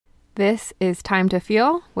This is Time to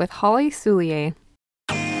Feel with Holly Soulier.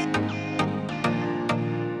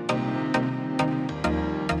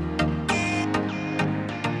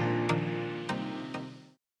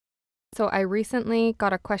 So I recently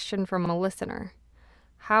got a question from a listener.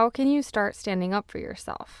 How can you start standing up for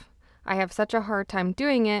yourself? I have such a hard time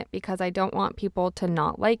doing it because I don't want people to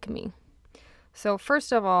not like me. So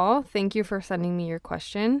first of all, thank you for sending me your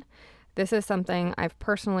question. This is something I've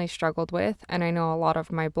personally struggled with, and I know a lot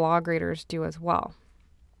of my blog readers do as well.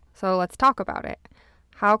 So let's talk about it.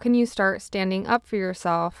 How can you start standing up for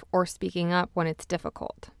yourself or speaking up when it's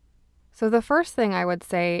difficult? So the first thing I would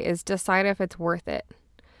say is decide if it's worth it.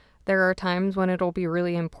 There are times when it'll be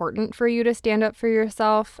really important for you to stand up for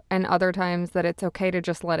yourself, and other times that it's okay to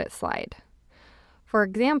just let it slide. For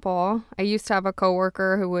example, I used to have a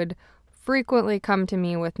coworker who would frequently come to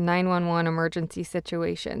me with 911 emergency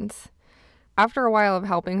situations. After a while of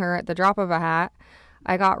helping her at the drop of a hat,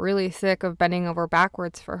 I got really sick of bending over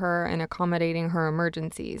backwards for her and accommodating her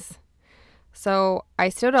emergencies. So I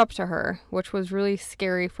stood up to her, which was really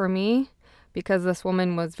scary for me because this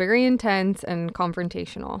woman was very intense and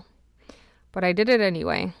confrontational. But I did it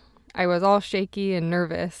anyway. I was all shaky and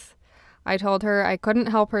nervous. I told her I couldn't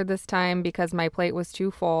help her this time because my plate was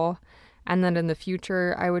too full, and that in the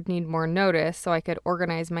future I would need more notice so I could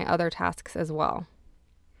organize my other tasks as well.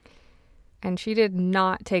 And she did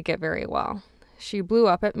not take it very well. She blew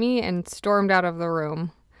up at me and stormed out of the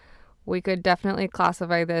room. We could definitely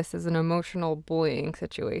classify this as an emotional bullying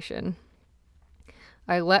situation.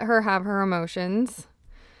 I let her have her emotions,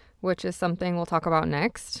 which is something we'll talk about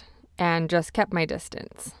next, and just kept my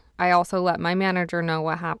distance. I also let my manager know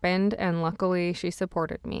what happened, and luckily she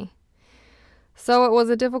supported me. So it was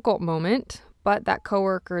a difficult moment, but that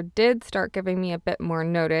coworker did start giving me a bit more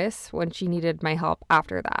notice when she needed my help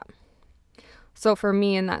after that. So for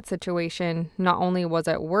me in that situation, not only was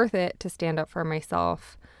it worth it to stand up for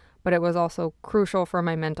myself, but it was also crucial for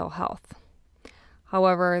my mental health.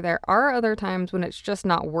 However, there are other times when it's just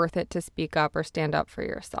not worth it to speak up or stand up for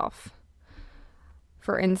yourself.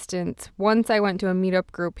 For instance, once I went to a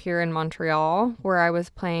meetup group here in Montreal where I was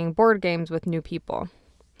playing board games with new people.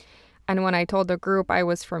 And when I told the group I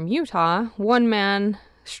was from Utah, one man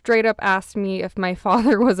straight up asked me if my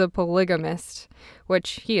father was a polygamist,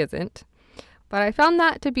 which he isn't. But I found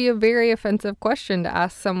that to be a very offensive question to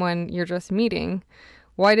ask someone you're just meeting.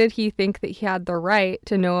 Why did he think that he had the right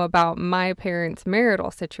to know about my parents'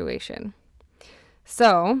 marital situation?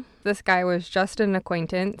 So, this guy was just an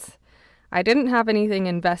acquaintance. I didn't have anything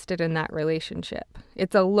invested in that relationship.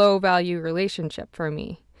 It's a low-value relationship for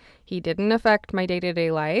me. He didn't affect my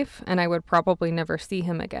day-to-day life, and I would probably never see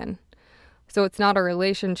him again. So it's not a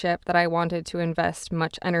relationship that I wanted to invest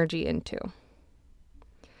much energy into.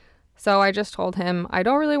 So I just told him I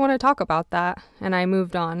don't really want to talk about that, and I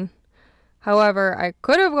moved on. However, I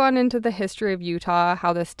could have gone into the history of Utah,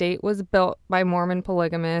 how the state was built by Mormon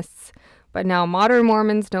polygamists, but now modern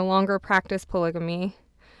Mormons no longer practice polygamy.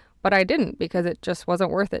 But I didn't because it just wasn't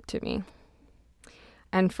worth it to me.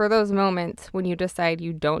 And for those moments when you decide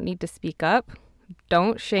you don't need to speak up,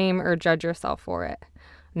 don't shame or judge yourself for it.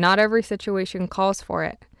 Not every situation calls for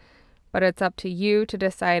it, but it's up to you to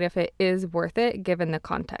decide if it is worth it given the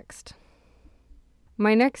context.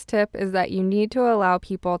 My next tip is that you need to allow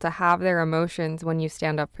people to have their emotions when you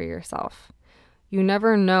stand up for yourself. You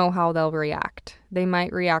never know how they'll react. They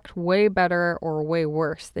might react way better or way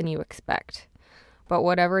worse than you expect. But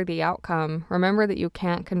whatever the outcome, remember that you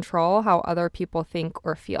can't control how other people think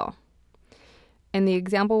or feel. In the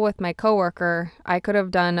example with my coworker, I could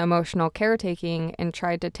have done emotional caretaking and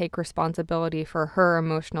tried to take responsibility for her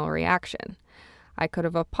emotional reaction. I could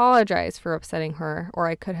have apologized for upsetting her, or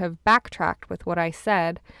I could have backtracked with what I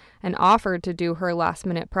said and offered to do her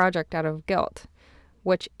last-minute project out of guilt,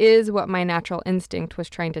 which is what my natural instinct was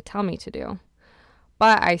trying to tell me to do.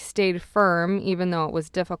 But I stayed firm even though it was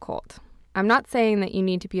difficult. I'm not saying that you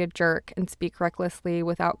need to be a jerk and speak recklessly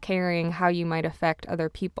without caring how you might affect other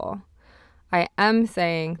people. I am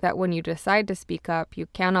saying that when you decide to speak up, you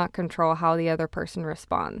cannot control how the other person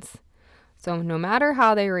responds. So no matter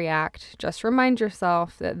how they react, just remind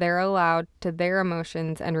yourself that they're allowed to their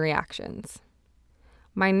emotions and reactions.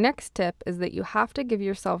 My next tip is that you have to give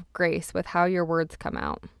yourself grace with how your words come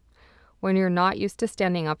out. When you're not used to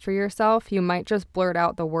standing up for yourself, you might just blurt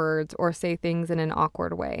out the words or say things in an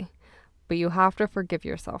awkward way, but you have to forgive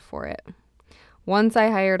yourself for it. Once I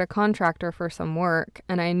hired a contractor for some work,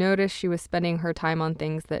 and I noticed she was spending her time on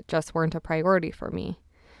things that just weren't a priority for me.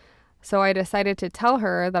 So I decided to tell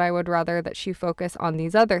her that I would rather that she focus on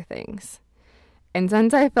these other things. And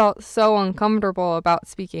since I felt so uncomfortable about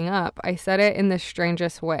speaking up, I said it in the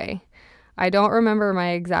strangest way. I don't remember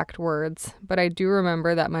my exact words, but I do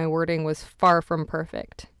remember that my wording was far from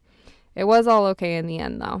perfect. It was all okay in the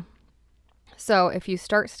end, though. So if you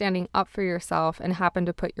start standing up for yourself and happen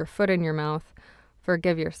to put your foot in your mouth,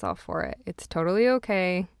 forgive yourself for it. It's totally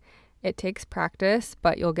okay. It takes practice,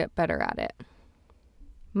 but you'll get better at it.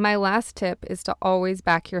 My last tip is to always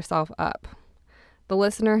back yourself up. The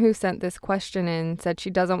listener who sent this question in said she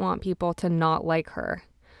doesn't want people to not like her.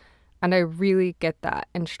 And I really get that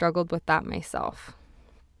and struggled with that myself.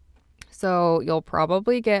 So you'll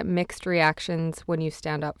probably get mixed reactions when you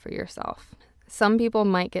stand up for yourself. Some people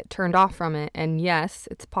might get turned off from it, and yes,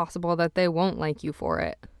 it's possible that they won't like you for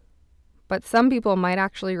it. But some people might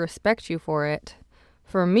actually respect you for it.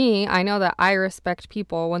 For me, I know that I respect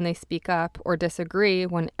people when they speak up or disagree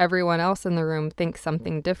when everyone else in the room thinks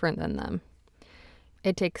something different than them.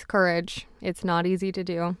 It takes courage. It's not easy to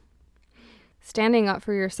do. Standing up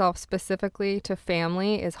for yourself specifically to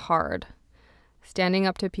family is hard. Standing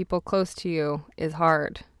up to people close to you is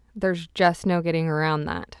hard. There's just no getting around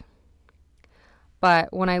that.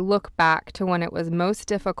 But when I look back to when it was most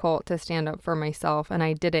difficult to stand up for myself and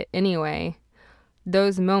I did it anyway,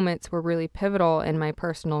 those moments were really pivotal in my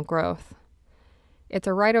personal growth. It's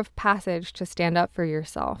a rite of passage to stand up for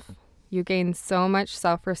yourself. You gain so much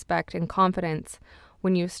self-respect and confidence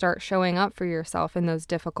when you start showing up for yourself in those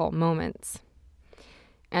difficult moments.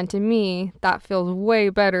 And to me, that feels way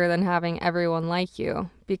better than having everyone like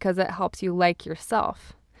you because it helps you like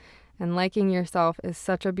yourself. And liking yourself is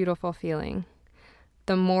such a beautiful feeling.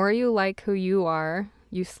 The more you like who you are,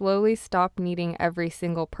 you slowly stop needing every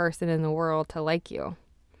single person in the world to like you.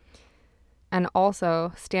 And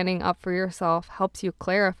also, standing up for yourself helps you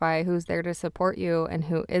clarify who's there to support you and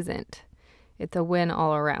who isn't. It's a win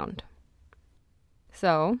all around.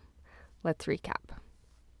 So, let's recap.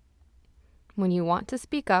 When you want to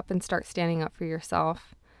speak up and start standing up for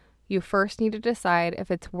yourself, you first need to decide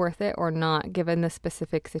if it's worth it or not given the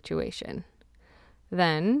specific situation.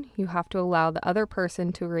 Then, you have to allow the other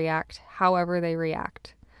person to react however they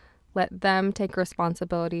react. Let them take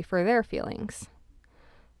responsibility for their feelings.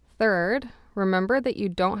 Third, remember that you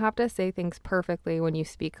don't have to say things perfectly when you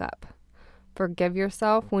speak up. Forgive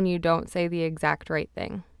yourself when you don't say the exact right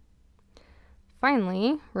thing.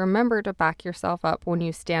 Finally, remember to back yourself up when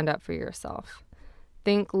you stand up for yourself.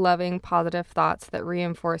 Think loving, positive thoughts that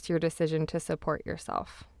reinforce your decision to support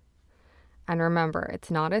yourself. And remember, it's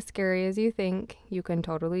not as scary as you think. You can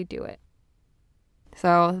totally do it.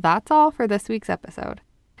 So that's all for this week's episode.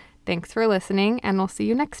 Thanks for listening, and we'll see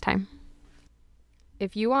you next time.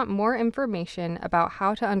 If you want more information about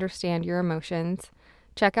how to understand your emotions,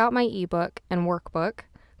 check out my ebook and workbook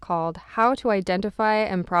called How to Identify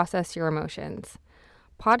and Process Your Emotions.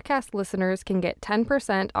 Podcast listeners can get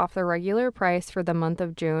 10% off the regular price for the month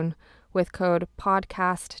of June with code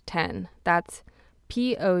PODCAST10. That's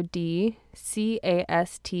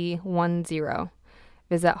PODCAST10.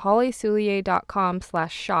 Visit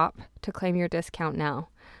hollysoulier.com/shop to claim your discount now.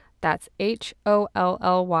 That's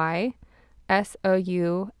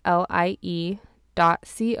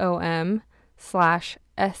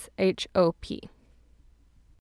HOLLYSOULIE.com/SHOP.